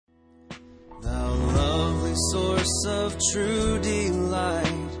only source of true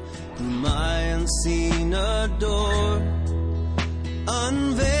delight, whom I unseen adore.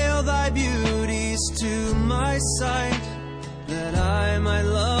 Unveil thy beauties to my sight, that I might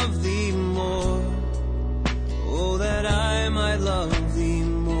love thee more. Oh, that I might love thee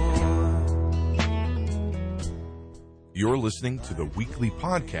more. You're listening to the weekly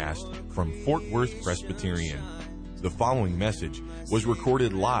podcast from Fort Worth Presbyterian. The following message was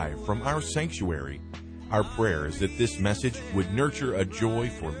recorded live from our sanctuary. Our prayer is that this message would nurture a joy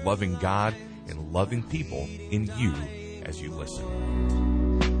for loving God and loving people in you as you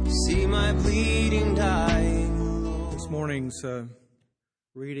listen. See my bleeding dying. This morning's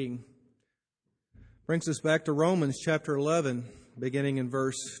reading brings us back to Romans chapter 11, beginning in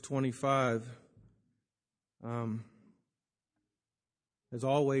verse 25. As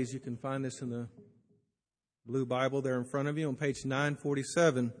always, you can find this in the Blue Bible there in front of you on page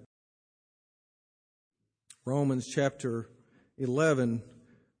 947. Romans chapter 11,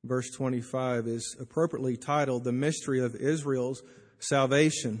 verse 25 is appropriately titled The Mystery of Israel's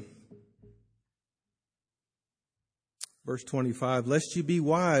Salvation. Verse 25, lest you be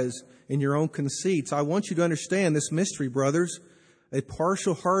wise in your own conceits, I want you to understand this mystery, brothers. A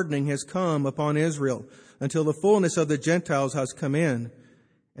partial hardening has come upon Israel until the fullness of the Gentiles has come in.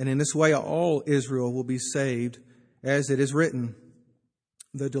 And in this way all Israel will be saved, as it is written,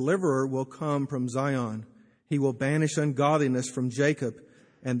 the deliverer will come from Zion. He will banish ungodliness from Jacob,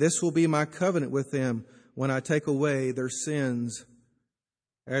 and this will be my covenant with them when I take away their sins.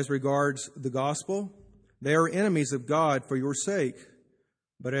 As regards the gospel, they are enemies of God for your sake.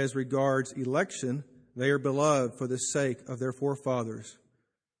 But as regards election, they are beloved for the sake of their forefathers.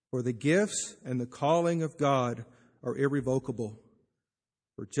 For the gifts and the calling of God are irrevocable.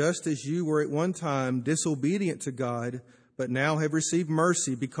 For just as you were at one time disobedient to God, but now have received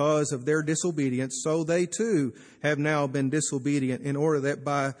mercy because of their disobedience, so they too have now been disobedient, in order that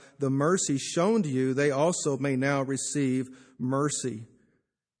by the mercy shown to you, they also may now receive mercy.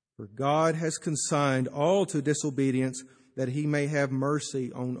 For God has consigned all to disobedience, that he may have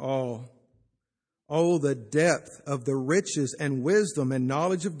mercy on all. Oh, the depth of the riches and wisdom and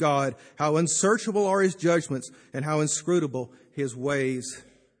knowledge of God! How unsearchable are his judgments, and how inscrutable his ways.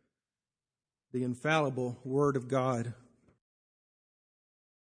 The infallible Word of God.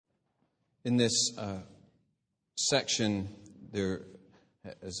 In this section, there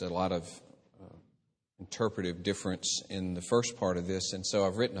is a lot of interpretive difference in the first part of this, and so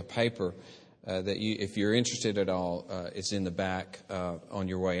I've written a paper that you, if you're interested at all, it's in the back on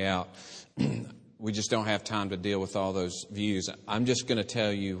your way out. We just don't have time to deal with all those views. I'm just going to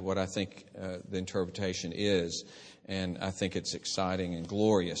tell you what I think the interpretation is, and I think it's exciting and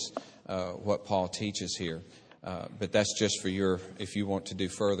glorious what Paul teaches here. But that's just for if you want to do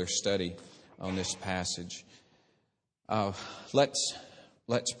further study on this passage.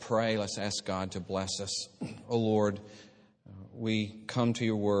 Let's pray. Let's ask God to bless us. Oh Lord, we come to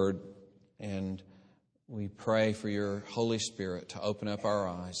your word and we pray for your Holy Spirit to open up our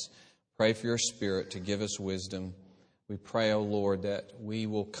eyes. Pray for your Spirit to give us wisdom. We pray, oh Lord, that we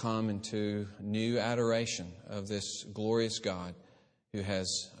will come into new adoration of this glorious God who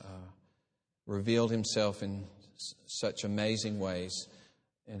has revealed himself in such amazing ways,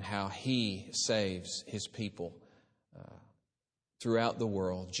 and how he saves his people throughout the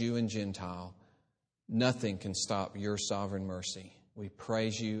world, Jew and Gentile. Nothing can stop your sovereign mercy. We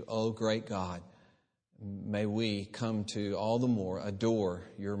praise you, O great God. May we come to all the more adore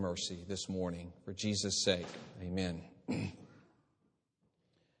your mercy this morning. For Jesus' sake, amen.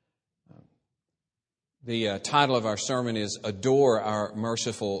 The title of our sermon is Adore Our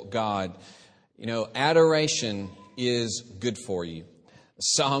Merciful God. You know, adoration is good for you.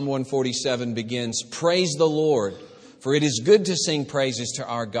 Psalm 147 begins, Praise the Lord, for it is good to sing praises to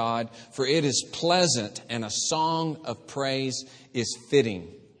our God, for it is pleasant, and a song of praise is fitting.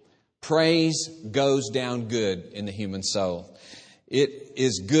 Praise goes down good in the human soul. It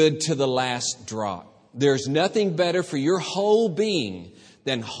is good to the last drop. There's nothing better for your whole being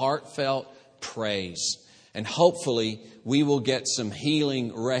than heartfelt praise. And hopefully we will get some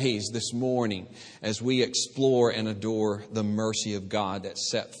healing rays this morning as we explore and adore the mercy of God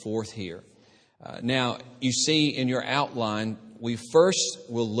that's set forth here. Now, you see in your outline, we first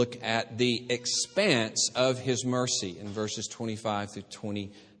will look at the expanse of His mercy in verses 25 through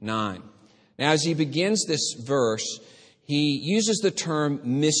 29. Now, as he begins this verse, he uses the term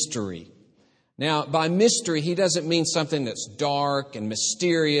mystery. Now, by mystery, he doesn't mean something that's dark and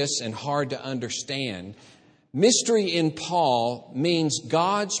mysterious and hard to understand. Mystery in Paul means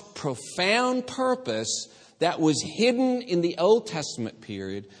God's profound purpose that was hidden in the Old Testament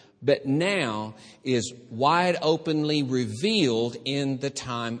period, but now is wide openly revealed in the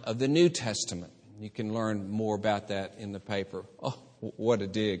time of the New Testament. You can learn more about that in the paper. Oh, what a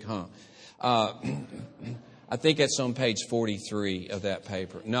dig, huh? I think it's on page 43 of that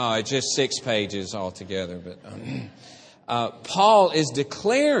paper. No, it's just 6 pages altogether. But Paul is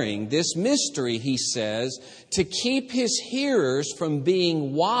declaring this mystery, he says, to keep his hearers from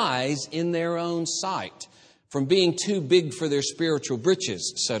being wise in their own sight, from being too big for their spiritual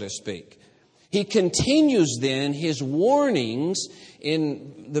britches, so to speak. He continues then his warnings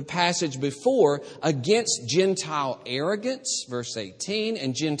in the passage before against Gentile arrogance, verse 18,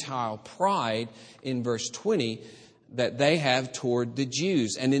 and Gentile pride in verse 20 that they have toward the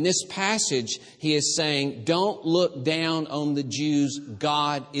Jews. And in this passage, he is saying, don't look down on the Jews.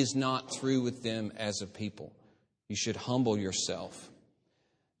 God is not through with them as a people. You should humble yourself.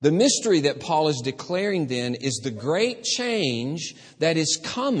 The mystery that Paul is declaring then is the great change that is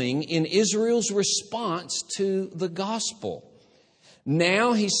coming in Israel's response to the gospel.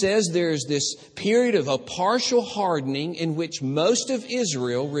 Now, he says, there's this period of a partial hardening in which most of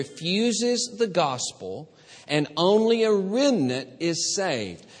Israel refuses the gospel and only a remnant is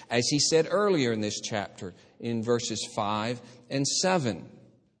saved, as he said earlier in this chapter in verses 5 and 7.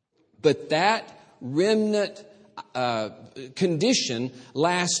 But that remnant condition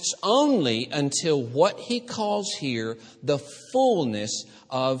lasts only until what he calls here the fullness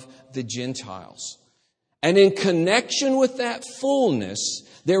of the Gentiles. And in connection with that fullness,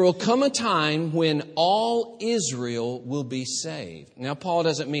 there will come a time when all Israel will be saved. Now, Paul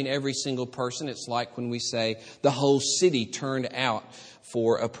doesn't mean every single person. It's like when we say the whole city turned out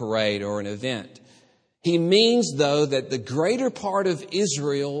for a parade or an event. He means, though, that the greater part of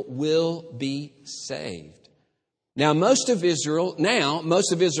Israel will be saved. Now, most of Israel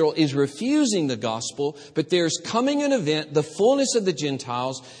is refusing the gospel, but there's coming an event, the fullness of the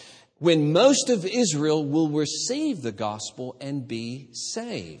Gentiles, when most of Israel will receive the gospel and be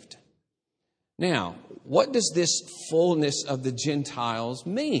saved. Now, what does this fullness of the Gentiles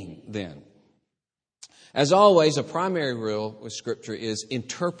mean then? As always, a primary rule with Scripture is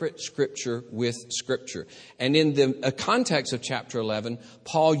interpret Scripture with Scripture. And in the context of chapter 11,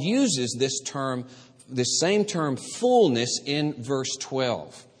 Paul uses this same term, fullness, in verse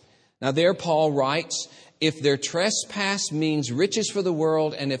 12. Now there Paul writes, if their trespass means riches for the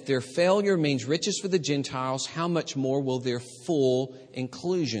world, and if their failure means riches for the Gentiles, how much more will their full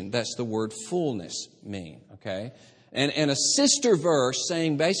inclusion, that's the word fullness, mean? Okay? And a sister verse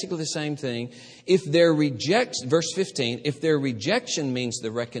saying basically the same thing, verse 15, if their rejection means the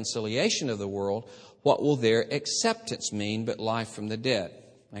reconciliation of the world, what will their acceptance mean but life from the dead?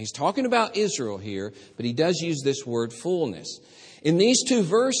 Now, he's talking about Israel here, but he does use this word fullness. In these 2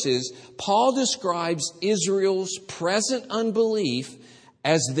 verses, Paul describes Israel's present unbelief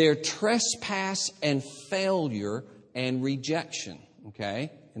as their trespass and failure and rejection.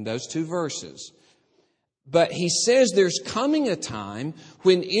 Okay? In those 2 verses. But he says there's coming a time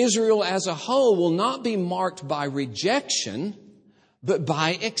when Israel as a whole will not be marked by rejection, but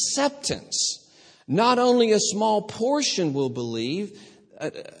by acceptance. Not only a small portion will believe,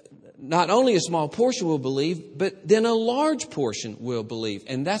 but then a large portion will believe.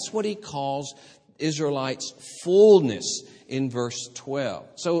 And that's what he calls Israelites' fullness in verse 12.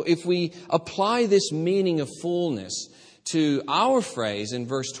 So if we apply this meaning of fullness to our phrase in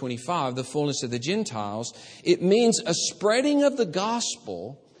verse 25, the fullness of the Gentiles, it means a spreading of the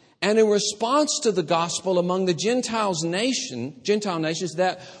gospel and a response to the gospel among the Gentile nations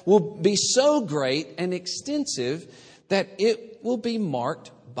that will be so great and extensive that it will be marked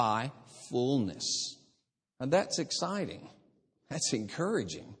by fullness. And that's exciting. That's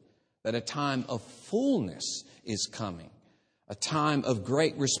encouraging that a time of fullness is coming. A time of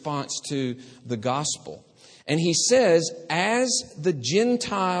great response to the gospel. And he says, as the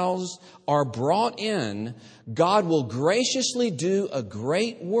Gentiles are brought in, God will graciously do a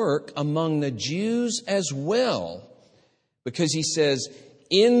great work among the Jews as well. Because he says,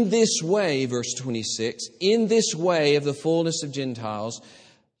 in this way, verse 26, in this way of the fullness of Gentiles,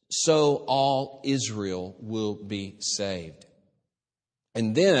 so all Israel will be saved.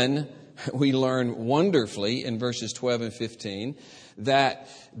 And then we learn wonderfully in verses 12 and 15 that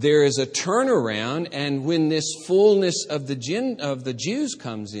there is a turnaround, and when this fullness of the Jews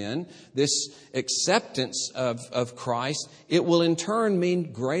comes in, this acceptance of Christ, it will in turn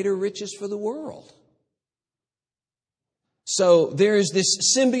mean greater riches for the world. So there is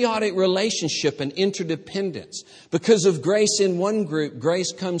this symbiotic relationship and interdependence. Because of grace in one group,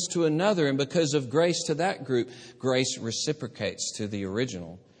 grace comes to another. And because of grace to that group, grace reciprocates to the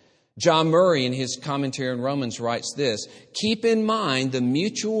original. John Murray, in his commentary on Romans, writes this: keep in mind the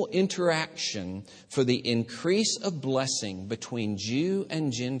mutual interaction for the increase of blessing between Jew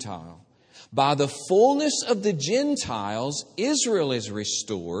and Gentile. By the fullness of the Gentiles, Israel is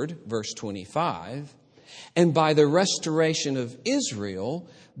restored, verse 25. And by the restoration of Israel,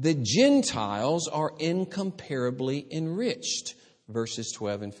 the Gentiles are incomparably enriched, verses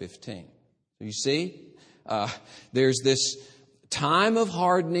 12 and 15. You see, there's this time of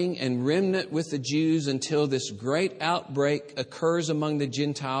hardening and remnant with the Jews until this great outbreak occurs among the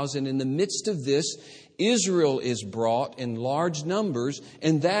Gentiles. And in the midst of this, Israel is brought in large numbers,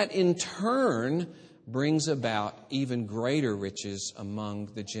 and that in turn brings about even greater riches among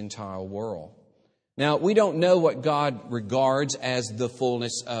the Gentile world. Now, we don't know what God regards as the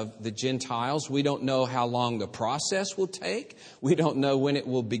fullness of the Gentiles. We don't know how long the process will take. We don't know when it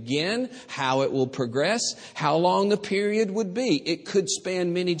will begin, how it will progress, how long the period would be. It could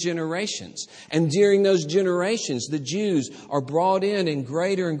span many generations. And during those generations, the Jews are brought in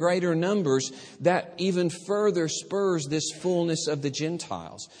greater and greater numbers. That even further spurs this fullness of the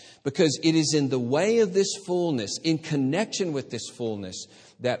Gentiles. Because it is in the way of this fullness, in connection with this fullness,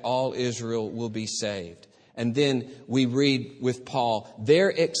 that all Israel will be saved. And then we read with Paul, their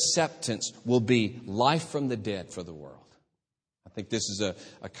acceptance will be life from the dead for the world. I think this is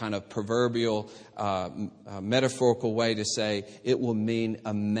a kind of proverbial, metaphorical way to say it will mean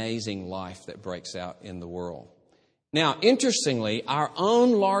amazing life that breaks out in the world. Now, interestingly, our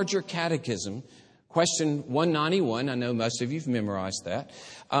own larger catechism, question 191, I know most of you have memorized that,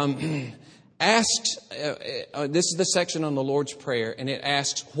 asks, this is the section on the Lord's Prayer, and it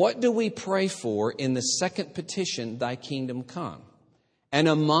asks, what do we pray for in the second petition, thy kingdom come? And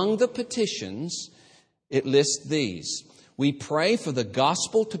among the petitions, it lists these. We pray for the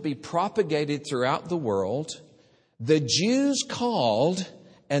gospel to be propagated throughout the world, the Jews called,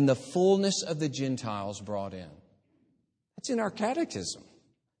 and the fullness of the Gentiles brought in. That's in our catechism.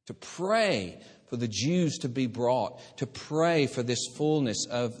 To pray for the Jews to be brought, to pray for this fullness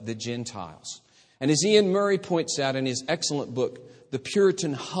of the Gentiles. And as Ian Murray points out in his excellent book, The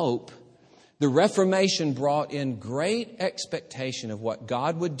Puritan Hope, the Reformation brought in great expectation of what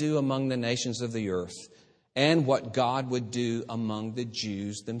God would do among the nations of the earth and what God would do among the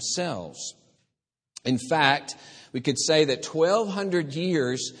Jews themselves. In fact, we could say that 1,200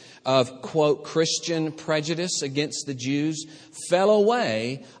 years of, quote, Christian prejudice against the Jews fell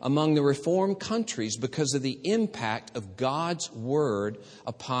away among the Reformed countries because of the impact of God's Word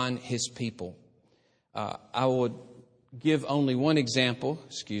upon His people. I would give only one example.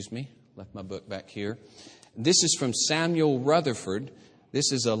 Excuse me, left my book back here. This is from Samuel Rutherford.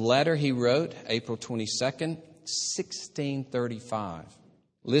 This is a letter he wrote April 22nd, 1635.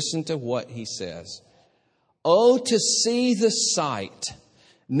 Listen to what he says. Oh, to see the sight,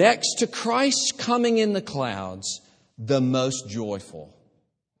 next to Christ's coming in the clouds, the most joyful.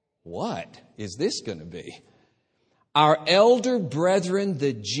 What is this going to be? Our elder brethren,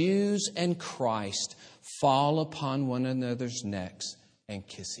 the Jews and Christ, fall upon one another's necks and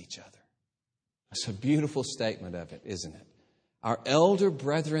kiss each other. That's a beautiful statement of it, isn't it? Our elder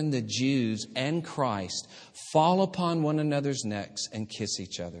brethren, the Jews and Christ, fall upon one another's necks and kiss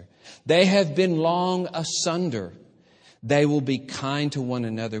each other. They have been long asunder. They will be kind to one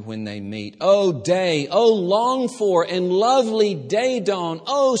another when they meet. Oh day, oh longed for and lovely day dawn.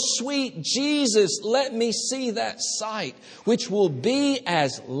 Oh sweet Jesus, let me see that sight, which will be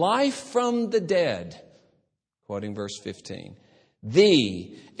as life from the dead. Quoting verse 15.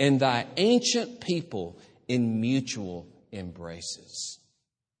 Thee and thy ancient people in mutual embraces.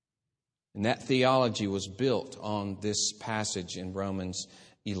 And that theology was built on this passage in Romans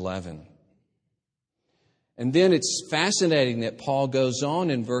 11. And then it's fascinating that Paul goes on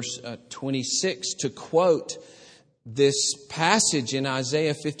in verse 26 to quote this passage in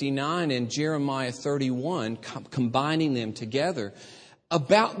Isaiah 59 and Jeremiah 31, combining them together,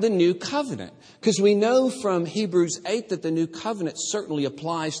 about the new covenant. Because we know from Hebrews 8 that the new covenant certainly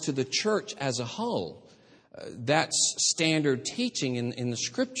applies to the church as a whole. That's standard teaching in the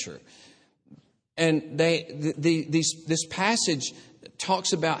Scripture. And this passage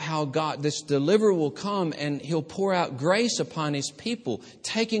talks about how God, this deliverer, will come and He'll pour out grace upon His people,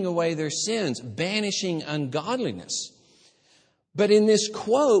 taking away their sins, banishing ungodliness. But in this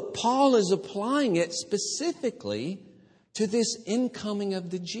quote, Paul is applying it specifically to this incoming of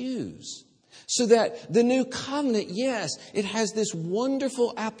the Jews. So that the new covenant, yes, it has this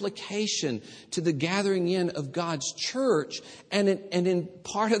wonderful application to the gathering in of God's church. And in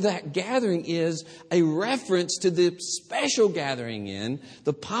part of that gathering is a reference to the special gathering in,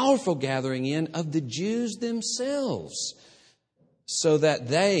 the powerful gathering in of the Jews themselves. so that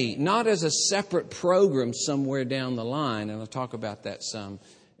they, not as a separate program somewhere down the line, and I'll talk about that some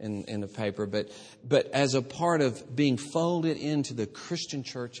in the paper, but as a part of being folded into the Christian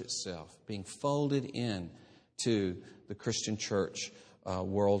church itself, being folded in to the Christian church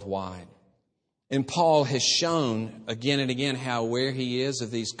worldwide. And Paul has shown again and again how aware he is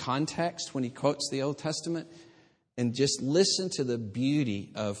of these contexts when he quotes the Old Testament. And just listen to the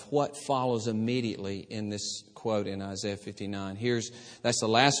beauty of what follows immediately in this quote in Isaiah 59. That's the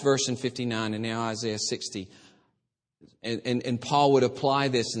last verse in 59, and now Isaiah 60. And Paul would apply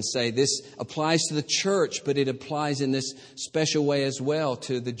this and say this applies to the church, but it applies in this special way as well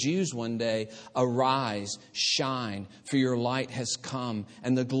to the Jews one day. Arise, shine, for your light has come,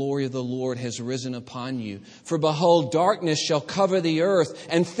 and the glory of the Lord has risen upon you. For behold, darkness shall cover the earth,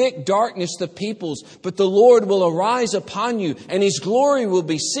 and thick darkness the peoples. But the Lord will arise upon you, and His glory will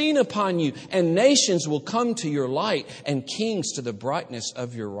be seen upon you, and nations will come to your light, and kings to the brightness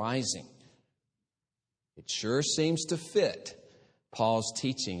of your rising. It sure seems to fit Paul's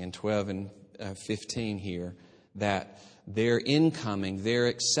teaching in 12 and 15 here that their incoming, their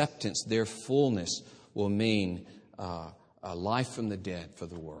acceptance, their fullness will mean a life from the dead for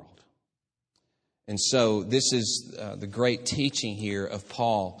the world. And so this is the great teaching here of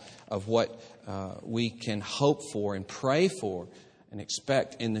Paul of what we can hope for and pray for and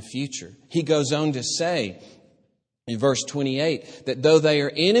expect in the future. He goes on to say, in verse 28, that though they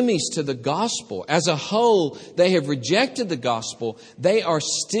are enemies to the gospel, as a whole, they have rejected the gospel, they are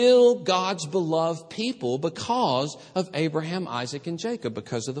still God's beloved people because of Abraham, Isaac, and Jacob,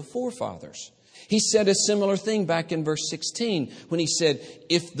 because of the forefathers. He said a similar thing back in verse 16 when he said,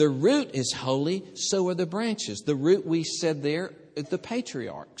 if the root is holy, so are the branches. The root we said there, the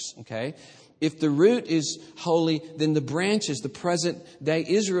patriarchs, okay? If the root is holy, then the branches, the present day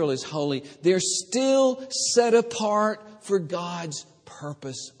Israel is holy. They're still set apart for God's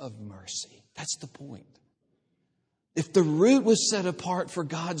purpose of mercy. That's the point. If the root was set apart for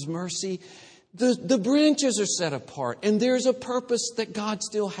God's mercy, the branches are set apart. And there's a purpose that God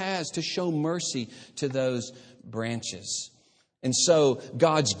still has to show mercy to those branches. And so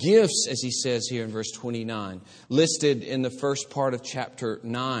God's gifts, as he says here in verse 29, listed in the first part of chapter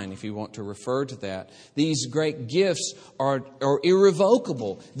 9, if you want to refer to that, these great gifts are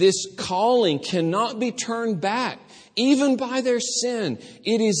irrevocable. This calling cannot be turned back, even by their sin.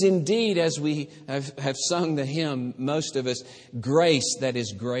 It is indeed, as we have sung the hymn, most of us, grace that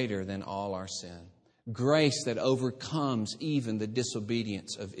is greater than all our sin. Grace that overcomes even the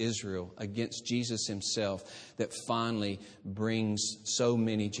disobedience of Israel against Jesus himself, that finally brings so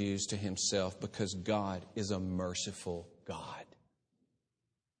many Jews to himself because God is a merciful God.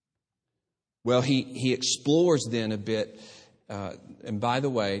 Well, he explores then a bit, and by the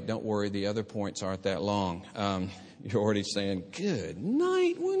way, don't worry, the other points aren't that long. You're already saying, good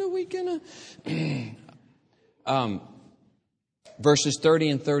night, when are we going to... Verses 30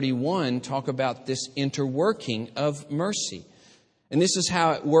 and 31 talk about this interworking of mercy. And this is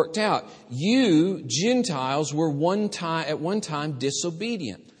how it worked out. You, Gentiles, were at one time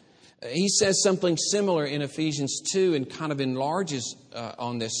disobedient. He says something similar in Ephesians 2 and kind of enlarges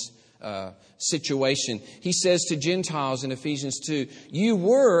on this situation. He says to Gentiles in Ephesians 2, you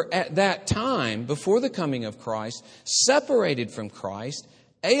were at that time, before the coming of Christ, separated from Christ,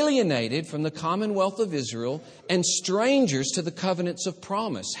 alienated from the commonwealth of Israel, and strangers to the covenants of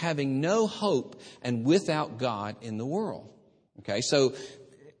promise, having no hope and without God in the world. Okay, so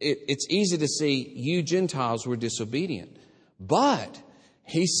it's easy to see you Gentiles were disobedient. But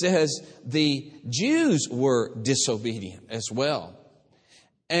he says the Jews were disobedient as well.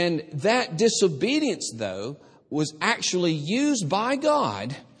 And that disobedience, though, was actually used by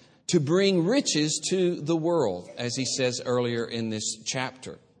God to bring riches to the world, as he says earlier in this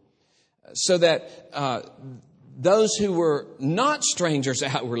chapter. So that those who were not strangers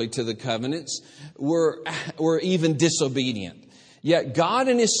outwardly to the covenants were even disobedient. Yet God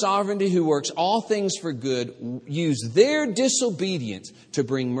in His sovereignty, who works all things for good, used their disobedience to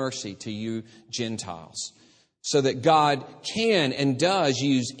bring mercy to you Gentiles. So that God can and does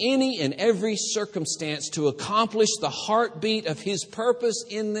use any and every circumstance to accomplish the heartbeat of His purpose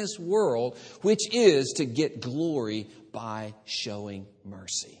in this world, which is to get glory by showing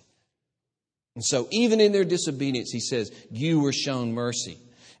mercy. And so even in their disobedience, He says, you were shown mercy.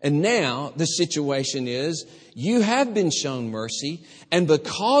 And now the situation is, you have been shown mercy, and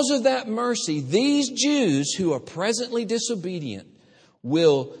because of that mercy, these Jews who are presently disobedient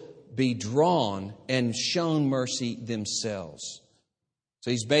will be drawn and shown mercy themselves.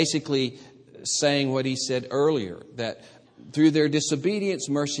 So he's basically saying what he said earlier, that through their disobedience,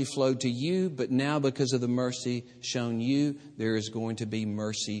 mercy flowed to you, but now because of the mercy shown you, there is going to be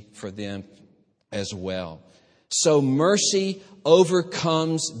mercy for them as well. So mercy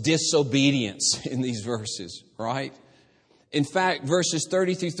overcomes disobedience in these verses, right? In fact, verses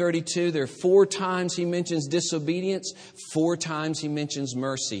 30 through 32, there are 4 times he mentions disobedience, 4 times he mentions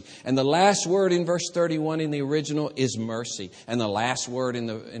mercy. And the last word in verse 31 in the original is mercy. And the last word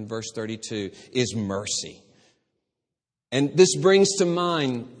in verse 32 is mercy. And this brings to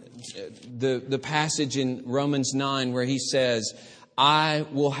mind the passage in Romans 9 where he says, I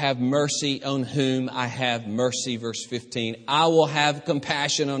will have mercy on whom I have mercy, verse 15. I will have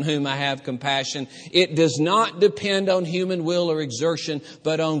compassion on whom I have compassion. It does not depend on human will or exertion,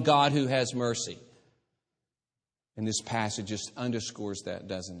 but on God who has mercy. And this passage just underscores that,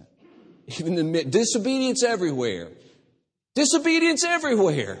 doesn't it? Even the disobedience everywhere. Disobedience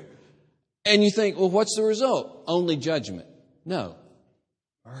everywhere. And you think, well, what's the result? Only judgment. No.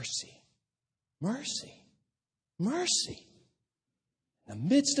 Mercy. Mercy. Mercy. In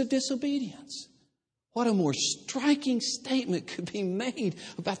the midst of disobedience. What a more striking statement could be made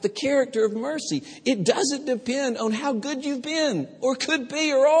about the character of mercy. It doesn't depend on how good you've been or could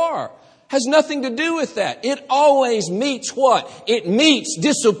be or are. Has nothing to do with that. It always meets what? It meets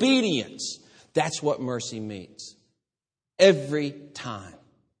disobedience. That's what mercy meets. Every time.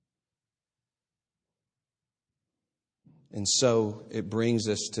 And so it brings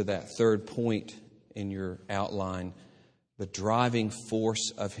us to that third point in your outline. The driving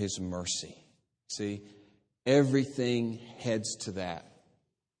force of His mercy. See, everything heads to that.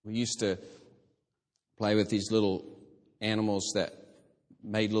 We used to play with these little animals that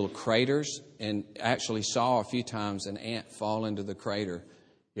made little craters, and actually saw a few times an ant fall into the crater.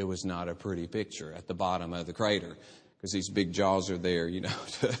 It was not a pretty picture at the bottom of the crater, because these big jaws are there,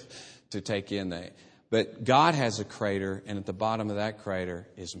 to take in that. But God has a crater, and at the bottom of that crater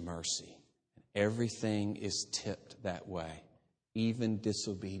is mercy. Everything is tipped that way. Even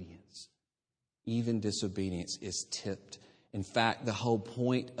disobedience. Even disobedience is tipped. In fact, the whole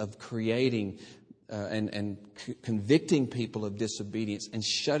point of creating and convicting people of disobedience and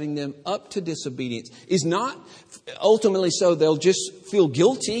shutting them up to disobedience is not ultimately so they'll just feel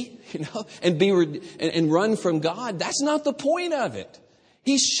guilty, and run from God. That's not the point of it.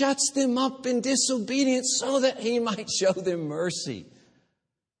 He shuts them up in disobedience so that He might show them mercy.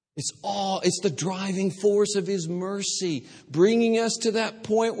 It's the driving force of His mercy, bringing us to that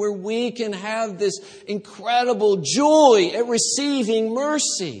point where we can have this incredible joy at receiving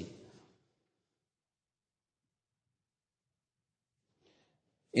mercy.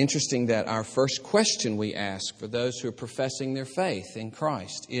 Interesting that our first question we ask for those who are professing their faith in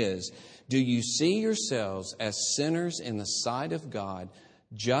Christ is, do you see yourselves as sinners in the sight of God,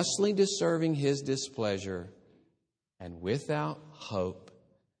 justly deserving His displeasure and without hope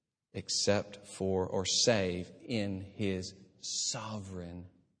except for or save in His sovereign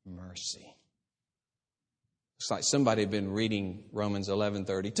mercy? It's like somebody had been reading Romans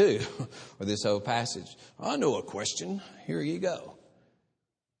 11:32 or this whole passage. I know a question. Here you go.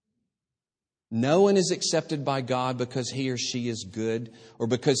 No one is accepted by God because he or she is good, or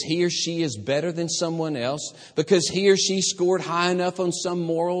because he or she is better than someone else, because he or she scored high enough on some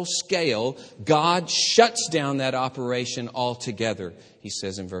moral scale. God shuts down that operation altogether, he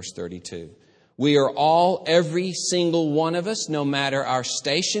says in verse 32. We are all, every single one of us, no matter our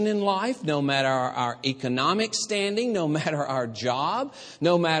station in life, no matter our economic standing, no matter our job,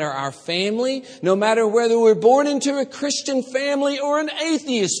 no matter our family, no matter whether we're born into a Christian family or an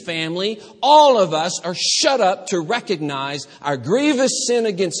atheist family, all of us are shut up to recognize our grievous sin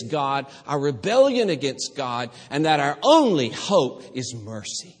against God, our rebellion against God, and that our only hope is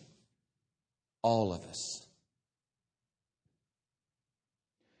mercy. All of us.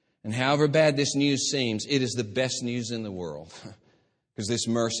 And however bad this news seems, it is the best news in the world. Because this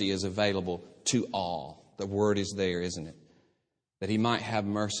mercy is available to all. The word is there, isn't it? That He might have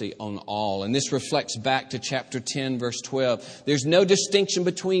mercy on all. And this reflects back to chapter 10, verse 12. There's no distinction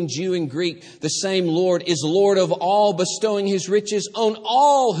between Jew and Greek. The same Lord is Lord of all, bestowing His riches on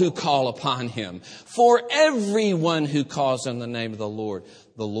all who call upon Him. For everyone who calls on the name of the Lord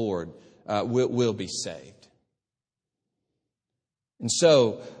will be saved. And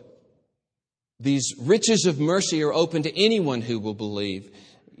so, these riches of mercy are open to anyone who will believe.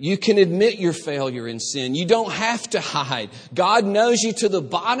 You can admit your failure in sin. You don't have to hide. God knows you to the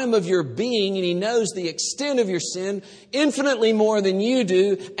bottom of your being, and He knows the extent of your sin infinitely more than you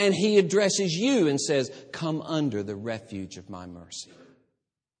do. And He addresses you and says, come under the refuge of my mercy.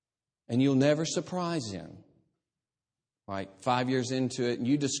 And you'll never surprise Him Right? 5 years into it, and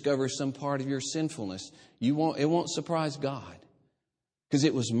you discover some part of your sinfulness, it won't surprise God. Because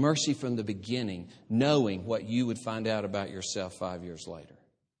it was mercy from the beginning, knowing what you would find out about yourself 5 years later.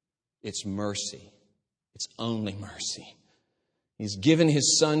 It's mercy. It's only mercy. He's given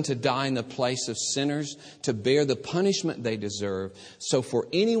His Son to die in the place of sinners, to bear the punishment they deserve. So for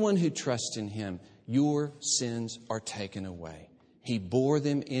anyone who trusts in Him, your sins are taken away. He bore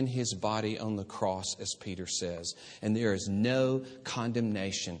them in His body on the cross, as Peter says. And there is no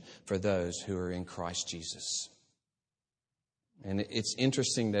condemnation for those who are in Christ Jesus. And it's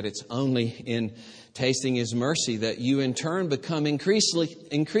interesting that it's only in tasting His mercy that you in turn become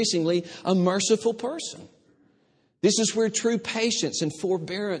increasingly a merciful person. This is where true patience and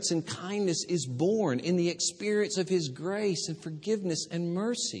forbearance and kindness is born, in the experience of His grace and forgiveness and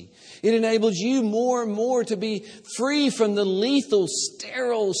mercy. It enables you more and more to be free from the lethal,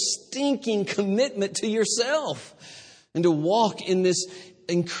 sterile, stinking commitment to yourself, and to walk in this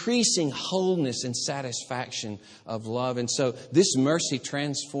increasing wholeness and satisfaction of love. And so this mercy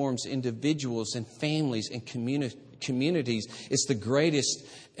transforms individuals and families and communities. It's the greatest,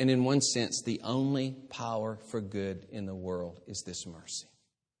 and in one sense, the only power for good in the world is this mercy.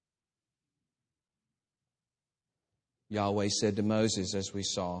 Yahweh said to Moses, as we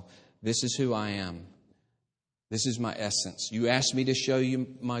saw, "This is who I am. This is my essence. You asked me to show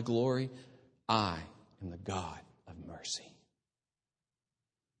you my glory. I am the God of mercy."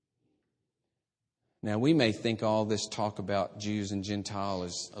 Now, we may think all this talk about Jews and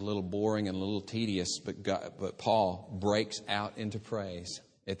Gentiles is a little boring and a little tedious, but Paul breaks out into praise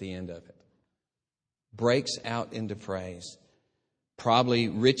at the end of it. Breaks out into praise. Probably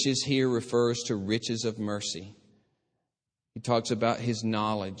riches here refers to riches of mercy. He talks about His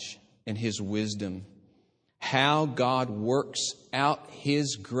knowledge and His wisdom. How God works out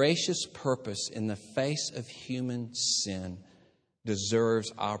His gracious purpose in the face of human sin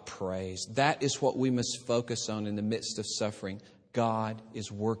deserves our praise. That is what we must focus on in the midst of suffering. God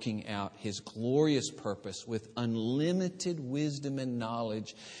is working out His glorious purpose with unlimited wisdom and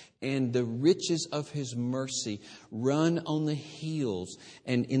knowledge, and the riches of His mercy run on the heels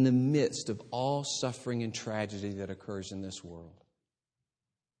and in the midst of all suffering and tragedy that occurs in this world.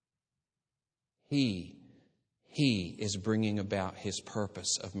 He is bringing about His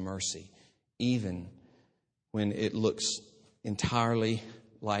purpose of mercy, even when it looks entirely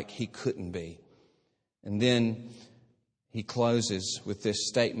like He couldn't be. And then he closes with this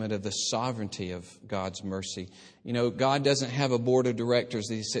statement of the sovereignty of God's mercy. You know, God doesn't have a board of directors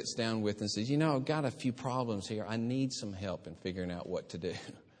that He sits down with and says, I've got a few problems here. I need some help in figuring out what to do.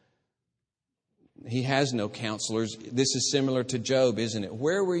 He has no counselors. This is similar to Job, isn't it?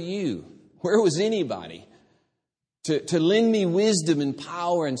 Where were you? Where was anybody to lend me wisdom and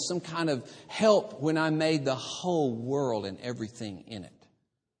power and some kind of help when I made the whole world and everything in it?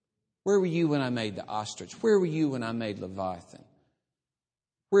 Where were you when I made the ostrich? Where were you when I made Leviathan?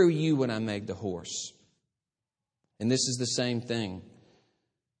 Where were you when I made the horse? And this is the same thing.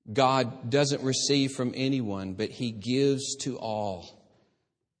 God doesn't receive from anyone, but He gives to all.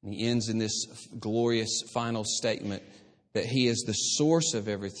 And He ends in this glorious final statement that He is the source of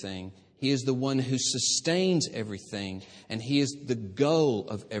everything. He is the one who sustains everything, and He is the goal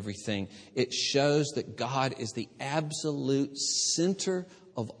of everything. It shows that God is the absolute center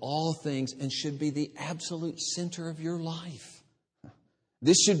of all things and should be the absolute center of your life.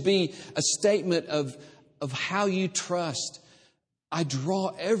 This should be a statement of how you trust. I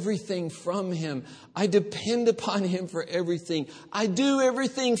draw everything from Him. I depend upon Him for everything. I do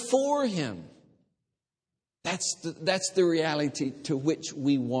everything for Him. That's the reality to which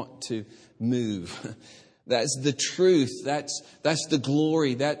we want to move. That's the truth. That's the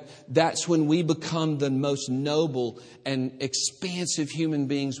glory. That's when we become the most noble and expansive human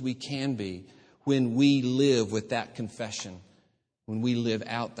beings we can be, when we live with that confession, when we live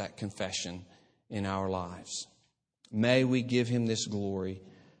out that confession in our lives. May we give Him this glory.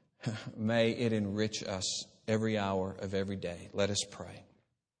 May it enrich us every hour of every day. Let us pray.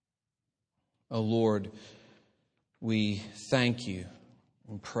 Oh Lord, we thank You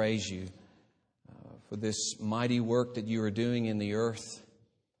and praise You for this mighty work that You are doing in the earth.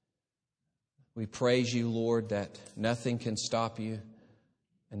 We praise You, Lord, that nothing can stop You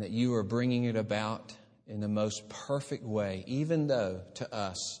and that You are bringing it about in the most perfect way, even though to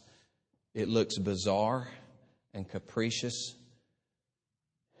us it looks bizarre and capricious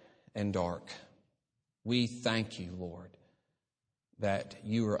and dark. We thank You, Lord, that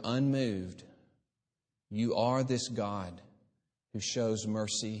You are unmoved. You are this God who shows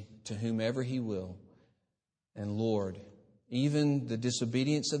mercy to whomever He will. And Lord, even the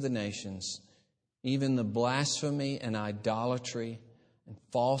disobedience of the nations, even the blasphemy and idolatry and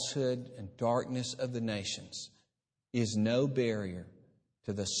falsehood and darkness of the nations is no barrier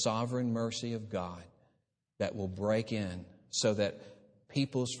to the sovereign mercy of God that will break in so that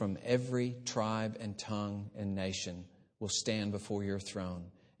peoples from every tribe and tongue and nation will stand before your throne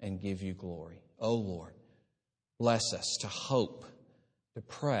and give you glory. Oh Lord, bless us to hope, to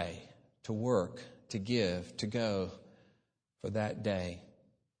pray, to work, to give, to go for that day,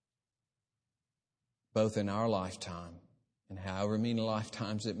 both in our lifetime and however many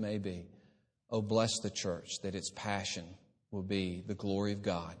lifetimes it may be. Oh, bless the church that its passion will be the glory of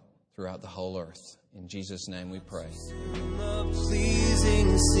God throughout the whole earth. In Jesus' name we pray. The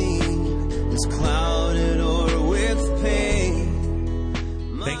pleasing scene is clouded or with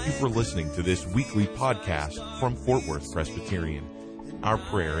pain. Thank you for listening to this weekly podcast from Fort Worth Presbyterian. Our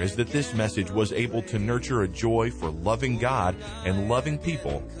prayer is that this message was able to nurture a joy for loving God and loving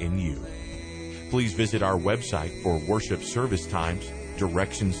people in you. Please visit our website for worship service times,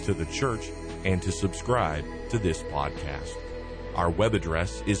 directions to the church, and to subscribe to this podcast. Our web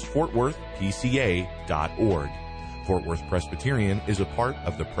address is fortworthpca.org. Fort Worth Presbyterian is a part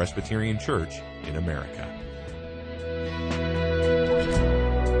of the Presbyterian Church in America.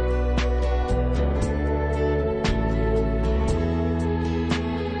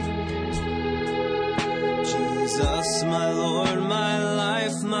 Jesus, my Lord, my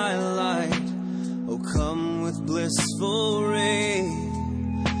life, my light. Oh, come with blissful ray.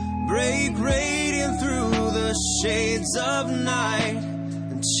 Break radiant through the shades of night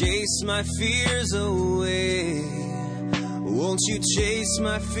and chase my fears away. Won't you chase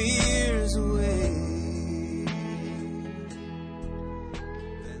my fears away?